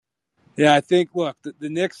 Yeah, I think, look, the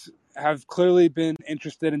Knicks have clearly been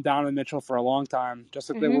interested in Donovan Mitchell for a long time, just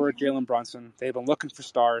like they were at Jalen Brunson. They've been looking for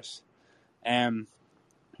stars, and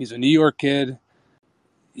he's a New York kid.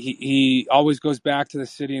 He always goes back to the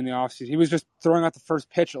city in the offseason. He was just throwing out the first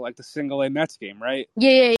pitch at the single A Mets game, right?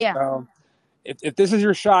 Yeah. So if this is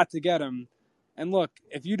your shot to get him, and look,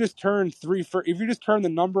 if you just turn the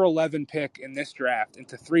number 11 pick in this draft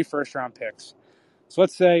into 3 first-round picks, so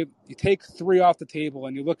let's say you take 3 off the table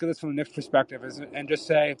and you look at this from the Knicks' perspective and just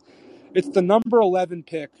say it's the number 11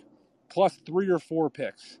 pick plus 3 or 4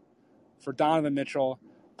 picks for Donovan Mitchell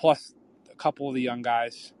plus couple of the young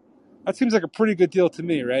guys. That seems like a pretty good deal to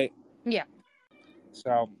me, right? Yeah.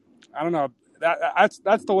 So I don't know.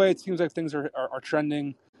 That's the way it seems like things are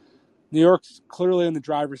trending. New York's clearly in the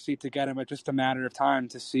driver's seat to get him. It's just a matter of time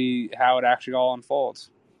to see how it actually all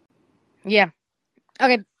unfolds. Yeah.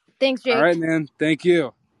 Okay. Thanks, Jake. All right, man. Thank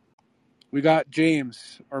you. We got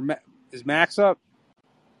James. Is Max up?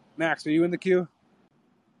 Max, are you in the queue?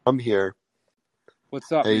 I'm here.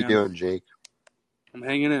 What's up, How you man? doing, Jake? I'm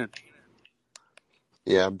hanging in.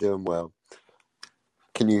 Yeah, I'm doing well.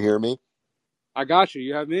 Can you hear me? I got you.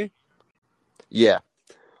 You have me? Yeah.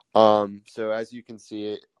 So as you can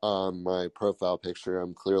see on my profile picture,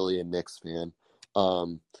 I'm clearly a Knicks fan.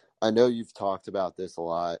 I know you've talked about this a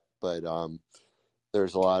lot, but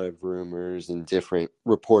there's a lot of rumors and different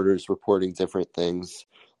reporters reporting different things.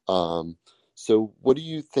 So what do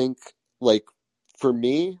you think, like, for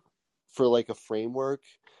me, for like a framework,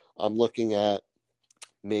 I'm looking at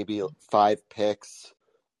maybe 5 picks,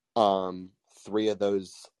 3 of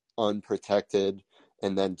those unprotected,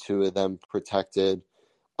 and then 2 of them protected,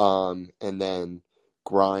 and then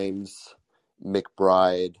Grimes,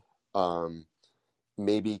 McBride,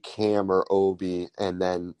 maybe Cam or Obi, and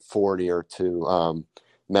then Fournier to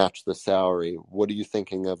match the salary. What are you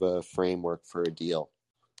thinking of a framework for a deal?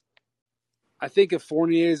 I think if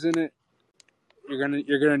Fournier is in it,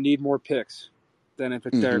 you're gonna need more picks than if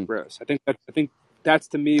it's Derrick Rose. I think that's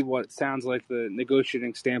to me what it sounds like the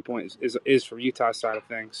negotiating standpoint is from Utah's side of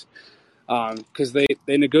things, because they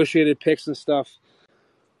negotiated picks and stuff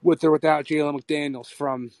with or without Jalen McDaniels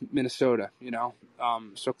from Minnesota.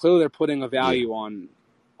 So clearly they're putting a value on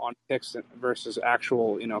picks versus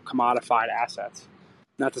actual commodified assets.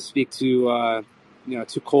 Not to speak too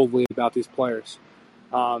coldly about these players,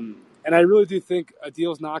 and I really do think a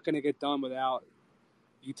deal's not going to get done without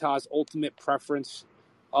Utah's ultimate preference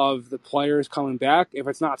of the players coming back. If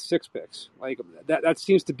it's not 6 picks, like that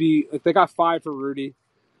seems to be like they got 5 for Rudy.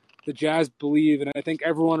 The Jazz believe, and I think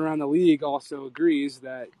everyone around the league also agrees,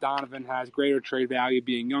 that Donovan has greater trade value,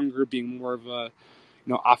 being younger, being more of a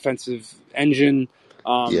offensive engine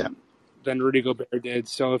than Rudy Gobert did.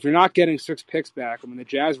 So if you're not getting 6 picks back, I mean, the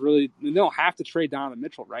Jazz they don't have to trade Donovan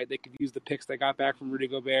Mitchell, right? They could use the picks they got back from Rudy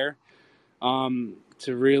Gobert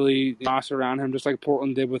to really toss around him, just like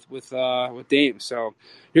Portland did with Dame. So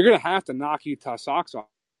you're going to have to knock Utah's socks off.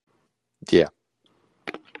 Yeah.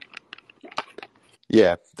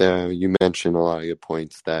 Yeah, you mentioned a lot of good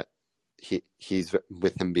points that he's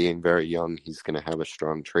with him being very young, he's going to have a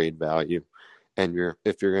strong trade value. And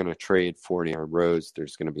if you're going to trade Fournier and Rose,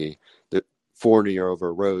 there's going to be the Fournier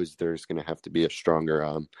over Rose. There's going to have to be a stronger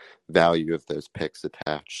value of those picks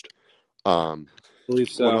attached. I believe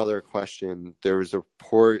so. One other question: there was a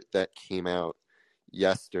report that came out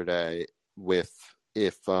yesterday with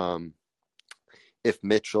if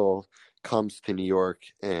Mitchell comes to New York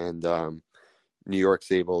and New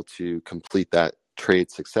York's able to complete that trade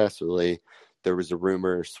successfully, there was a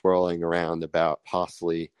rumor swirling around about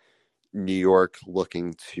possibly New York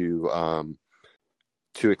looking to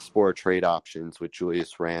explore trade options with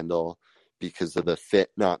Julius Randle because of the fit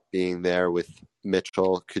not being there with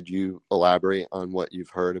Mitchell. Could you elaborate on what you've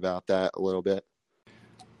heard about that a little bit? I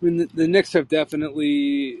mean, the Knicks have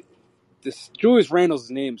definitely Julius Randle's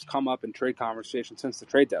name's come up in trade conversation since the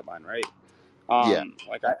trade deadline, right?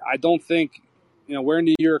 Like I don't think where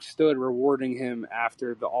New York stood rewarding him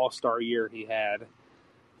after the All-Star year he had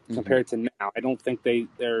compared to now. I don't think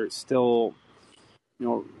they're still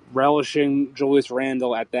relishing Julius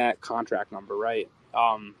Randle at that contract number, right?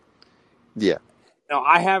 I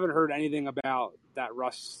haven't heard anything about that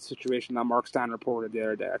Russ situation that Mark Stein reported the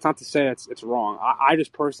other day. It's not to say it's wrong. I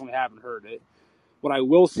just personally haven't heard it. What I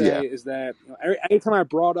will say is that anytime I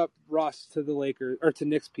brought up Russ to the Lakers or to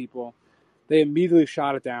Knicks people, they immediately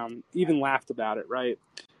shot it down, even laughed about it, right?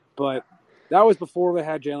 But that was before they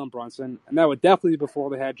had Jalen Brunson, and that would definitely be before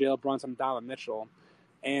they had Jalen Brunson and Donovan Mitchell.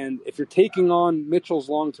 And if you're taking on Mitchell's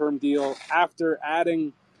long-term deal after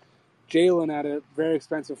adding Jalen at a very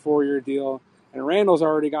expensive 4-year deal, and Randall's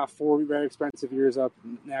already got 4 very expensive years up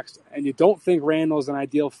next, and you don't think Randall's an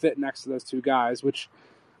ideal fit next to those 2 guys, which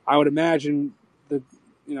I would imagine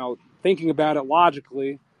thinking about it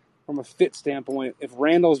logically from a fit standpoint, if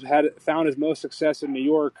Randall's found his most success in New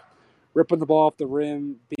York, ripping the ball off the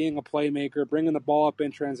rim, being a playmaker, bringing the ball up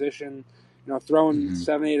in transition, throwing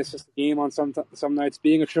 7-8 assists a game on some nights,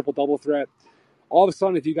 being a triple-double threat, all of a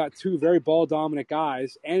sudden, if you got 2 very ball-dominant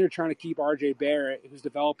guys and you're trying to keep R.J. Barrett, who's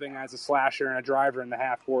developing as a slasher and a driver in the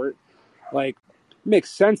half court, like, it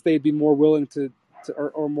makes sense they'd be more willing to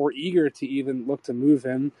or more eager to even look to move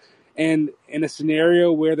him. And in a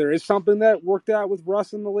scenario where there is something that worked out with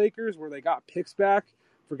Russ and the Lakers, where they got picks back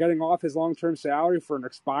for getting off his long-term salary for an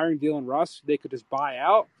expiring deal in Russ, they could just buy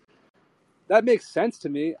out. That makes sense to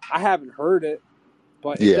me. I haven't heard it,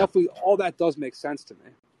 but it definitely, all that does make sense to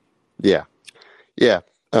me. Yeah. Yeah.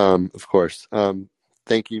 Of course.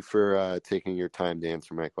 Thank you for taking your time to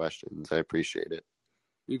answer my questions. I appreciate it.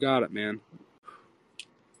 You got it, man.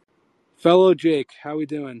 Fellow Jake, how we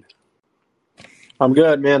doing? I'm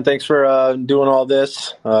good, man. Thanks for doing all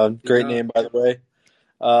this. Great name, by the way.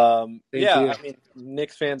 I mean,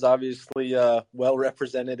 Knicks fans obviously well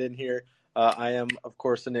represented in here. I am, of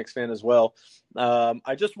course, a Knicks fan as well.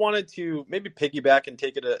 I just wanted to maybe piggyback and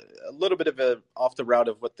take it a little bit of off the route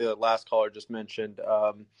of what the last caller just mentioned.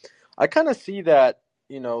 I kind of see that,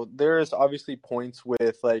 there's obviously points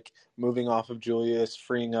with like moving off of Julius,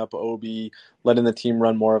 freeing up Obi, letting the team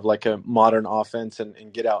run more of like a modern offense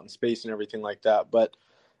and get out in space and everything like that. But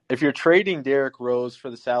if you're trading Derrick Rose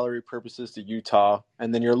for the salary purposes to Utah,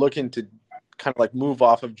 and then you're looking to kind of like move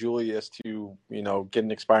off of Julius to, get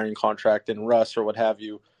an expiring contract in Russ or what have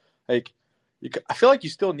you, I feel like you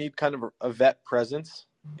still need kind of a vet presence.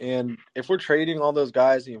 And if we're trading all those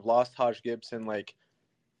guys and you've lost Taj Gibson,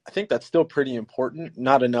 I think that's still pretty important.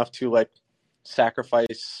 Not enough to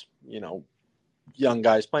sacrifice, young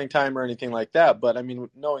guys playing time or anything like that. But I mean,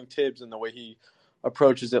 knowing Tibbs and the way he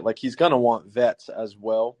approaches it, he's going to want vets as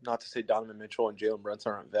well. Not to say Donovan Mitchell and Jalen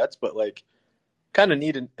Brunson aren't vets, but kind of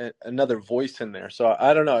need another voice in there. So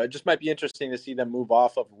I don't know. It just might be interesting to see them move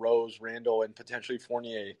off of Rose, Randall, and potentially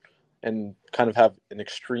Fournier and kind of have an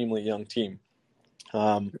extremely young team.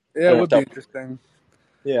 It would be interesting.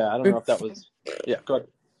 Yeah, I don't know if that was – yeah, go ahead.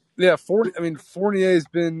 Yeah, Fournier's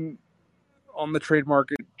been on the trade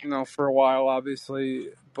market, for a while, obviously,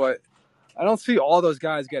 but I don't see all those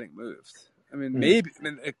guys getting moved. I mean, maybe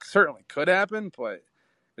it certainly could happen, but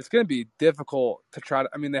it's going to be difficult to try to.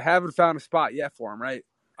 I mean, they haven't found a spot yet for him, right?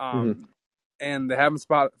 And they haven't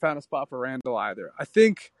found a spot for Randall either. I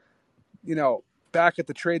think, back at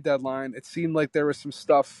the trade deadline, it seemed like there was some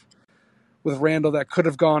stuff with Randall that could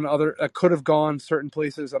have gone certain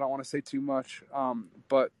places. I don't want to say too much,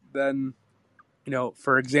 but then,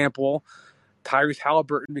 for example, Tyrese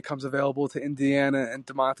Halliburton becomes available to Indiana, and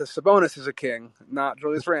Domantas Sabonis is a king, not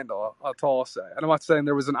Julius Randle. That's all I'll say. And I'm not saying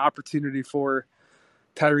there was an opportunity for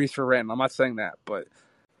Tyrese for Randle. I'm not saying that, but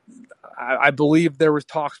I believe there was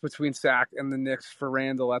talks between Sac and the Knicks for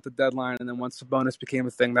Randle at the deadline, and then once Sabonis became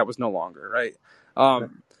a thing, that was no longer, right?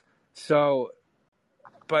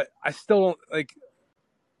 But I still don't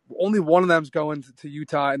only one of them's going to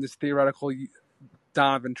Utah in this theoretical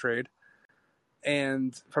Donovan trade.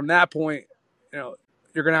 And from that point, you're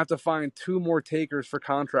going to have to find two more takers for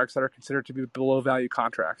contracts that are considered to be below value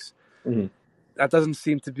contracts. That doesn't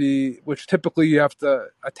seem to be, which typically you have to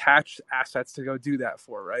attach assets to go do that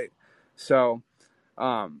for, right? So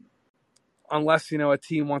unless, a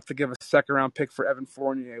team wants to give a second round pick for Evan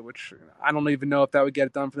Fournier, which I don't even know if that would get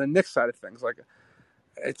it done for the Knicks side of things.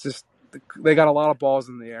 It's just, they got a lot of balls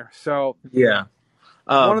in the air. So yeah,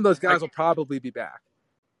 one of those guys will probably be back.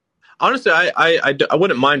 Honestly, I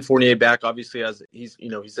wouldn't mind Fournier back. Obviously, as he's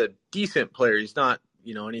a decent player. He's not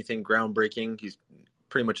anything groundbreaking. He's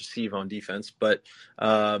pretty much a sieve on defense, but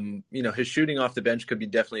his shooting off the bench could be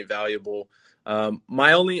definitely valuable.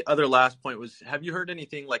 My only other last point was: have you heard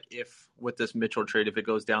anything if with this Mitchell trade, if it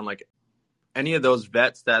goes down, any of those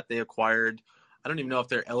vets that they acquired? I don't even know if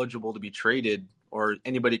they're eligible to be traded, or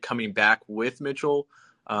anybody coming back with Mitchell.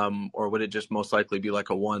 Or would it just most likely be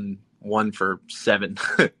a 1 for 7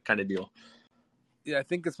 kind of deal? Yeah, I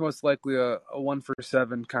think it's most likely a 1 for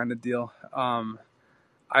 7 kind of deal.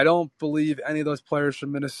 I don't believe any of those players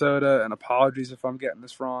from Minnesota, and apologies if I'm getting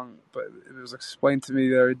this wrong, but it was explained to me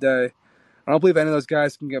the other day. I don't believe any of those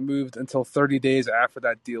guys can get moved until 30 days after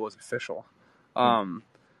that deal is official.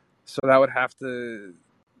 So that would have to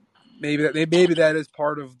maybe that is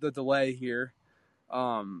part of the delay here.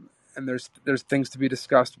 And there's things to be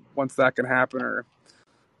discussed once that can happen, or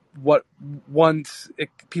once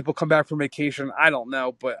people come back from vacation. I don't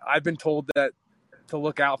know, but I've been told that to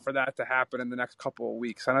look out for that to happen in the next couple of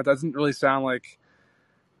weeks, and it doesn't really sound like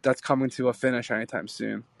that's coming to a finish anytime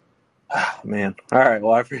soon. Man, all right.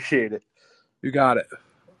 Well, I appreciate it. You got it.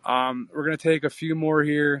 We're gonna take a few more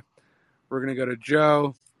here. We're gonna go to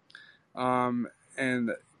Joe,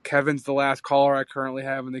 and Kevin's the last caller I currently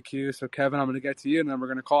have in the queue. So, Kevin, I'm going to get to you, and then we're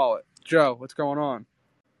going to call it. Joe, what's going on?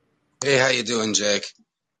 Hey, how you doing, Jake?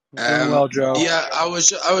 Doing well, Joe. Yeah, I was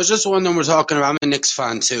just wondering, we're talking about, I'm a Knicks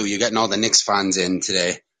fan too. You're getting all the Knicks fans in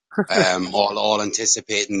today, all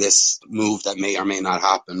anticipating this move that may or may not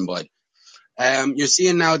happen. But you're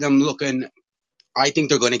seeing now them looking. I think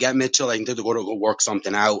they're going to get Mitchell. I think they're going to go work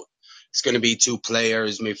something out. It's going to be 2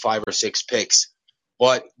 players, maybe 5 or 6 picks.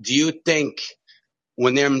 But do you think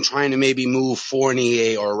when they're trying to maybe move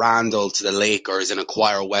Fournier or Randall to the Lakers and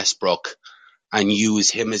acquire Westbrook and use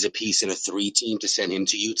him as a piece in a 3-team to send him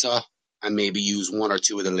to Utah and maybe use one or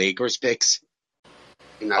two of the Lakers picks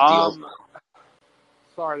in that deal?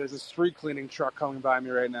 Sorry, there's a street cleaning truck coming by me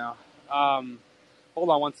right now. Hold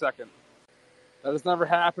on 1 second. That has never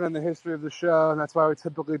happened in the history of the show, and that's why we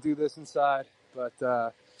typically do this inside. But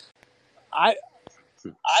I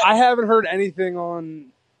haven't heard anything on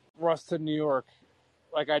Russ to New York,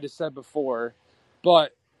 like I just said before.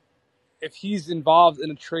 But if he's involved in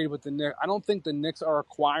a trade with the Knicks, I don't think the Knicks are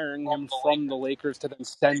acquiring him from the Lakers to then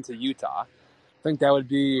send to Utah. I think that would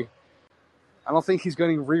be – I don't think he's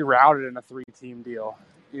getting rerouted in a 3-team deal.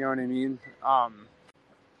 You know what I mean?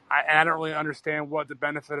 I don't really understand what the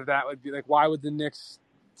benefit of that would be. Like, why would the Knicks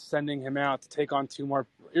sending him out to take on 2 more?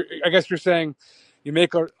 I guess you're saying you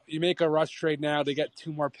make a Russ trade now to get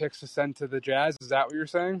 2 more picks to send to the Jazz. Is that what you're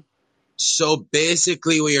saying? So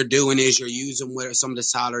basically what you're doing is you're using some of the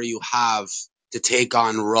salary you have to take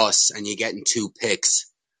on Russ, and you're getting 2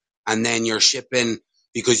 picks. And then you're shipping,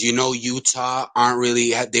 because Utah aren't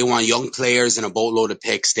really, they want young players and a boatload of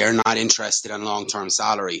picks. They're not interested in long-term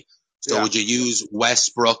salary. So would you use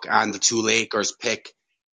Westbrook and the 2 Lakers pick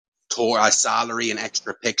as salary and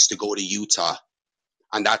extra picks to go to Utah?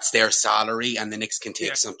 And that's their salary, and the Knicks can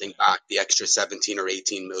take something back, the extra 17 or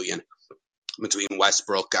 18 million between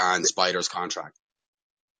Westbrook and Spider's contract.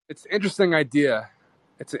 It's an interesting idea.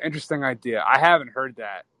 I haven't heard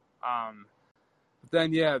that.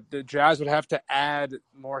 Then, the Jazz would have to add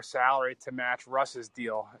more salary to match Russ's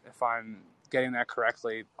deal, if I'm getting that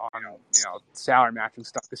correctly, on salary matching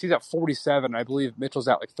stuff. Because he's at 47. I believe Mitchell's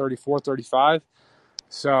at like 34, 35.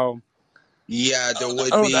 So yeah, there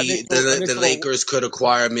would be the Lakers could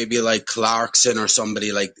acquire maybe like Clarkson or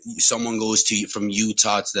somebody, like someone goes from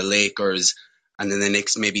Utah to the Lakers, and then the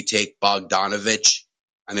Knicks maybe take Bogdanovich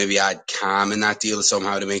and maybe add Cam in that deal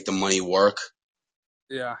somehow to make the money work.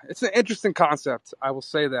 Yeah, it's an interesting concept. I will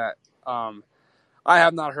say that. I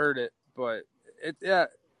have not heard it, but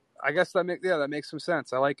I guess that makes some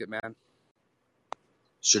sense. I like it, man.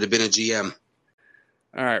 Should have been a GM.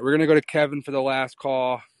 All right, we're gonna go to Kevin for the last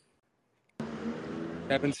call.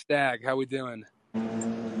 Kevin Stagg, how we doing?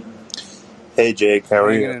 Hey Jake, how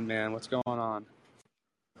are you? Hanging in, man. What's going on?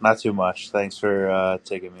 Not too much. Thanks for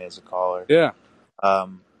taking me as a caller. Yeah.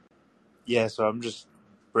 So I'm just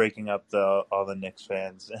breaking up all the Knicks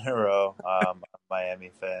fans in a row. I'm a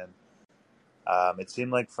Miami fan. It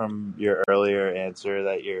seemed like from your earlier answer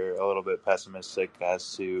that you're a little bit pessimistic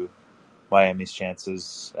as to Miami's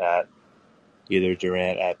chances at either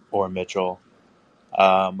Durant or Mitchell.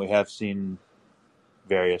 We have seen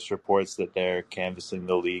various reports that they're canvassing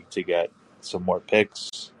the league to get some more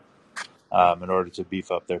picks in order to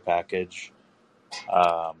beef up their package.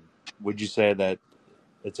 Would you say that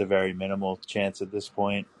it's a very minimal chance at this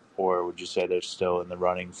point, or would you say they're still in the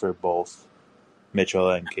running for both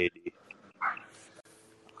Mitchell and KD?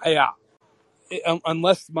 Yeah,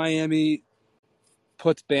 unless Miami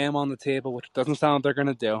puts Bam on the table, which doesn't sound like they're going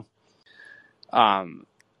to do.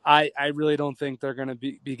 I really don't think they're going to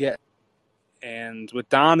be getting. And with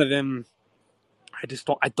Donovan,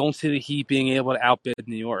 I don't see the Heat being able to outbid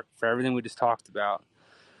New York for everything we just talked about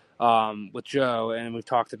with Joe, and we've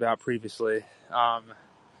talked about previously.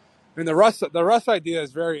 The Russ idea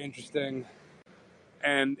is very interesting,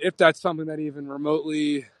 and if that's something that even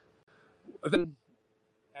remotely,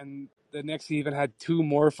 and the Knicks even had 2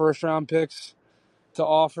 more first-round picks to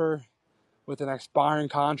offer with an expiring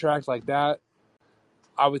contract like that,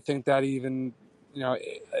 I would think that even,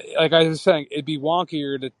 like I was saying, it'd be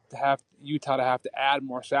wonkier to have Utah to have to add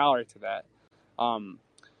more salary to that.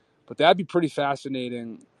 But that'd be pretty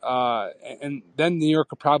fascinating. And then New York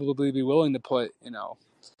could probably be willing to put,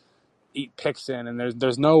 8 picks in, and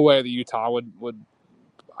there's no way that Utah would.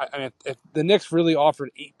 I mean, if the Knicks really offered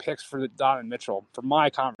 8 picks for Donovan Mitchell, for my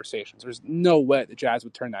conversations, there's no way the Jazz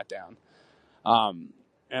would turn that down.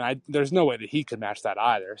 And there's no way that he could match that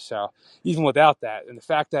either. So even without that, and the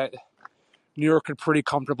fact that New York could pretty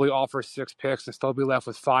comfortably offer 6 picks and still be left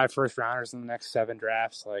with 5 first-rounders in the next 7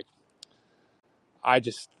 drafts,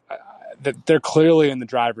 they're clearly in the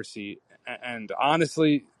driver's seat. And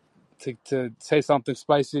honestly, to say something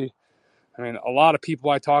spicy, I mean, a lot of people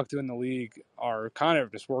I talk to in the league are kind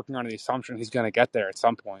of just working on the assumption he's going to get there at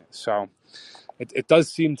some point. So it does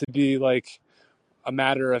seem to be like a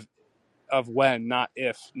matter of when, not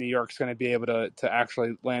if, New York's going to be able to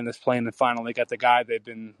actually land this plane and finally get the guy they've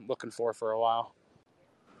been looking for a while.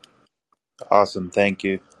 Awesome. Thank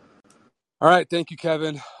you. All right. Thank you,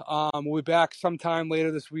 Kevin. We'll be back sometime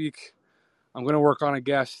later this week. I'm going to work on a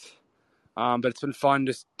guest. But it's been fun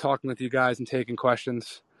just talking with you guys and taking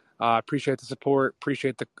questions. Appreciate the support,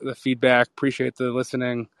 appreciate the feedback, appreciate the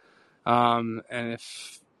listening. And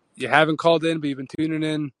if you haven't called in, but you've been tuning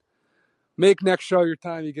in, make next show your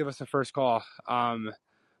time. You give us a first call.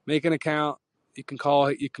 Make an account. You can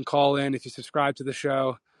call in if you subscribe to the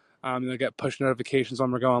show. You'll get push notifications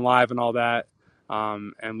when we're going live and all that.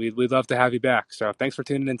 And we'd love to have you back. So thanks for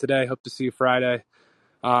tuning in today. Hope to see you Friday.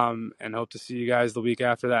 And hope to see you guys the week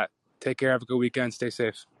after that. Take care. Have a good weekend. Stay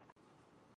safe.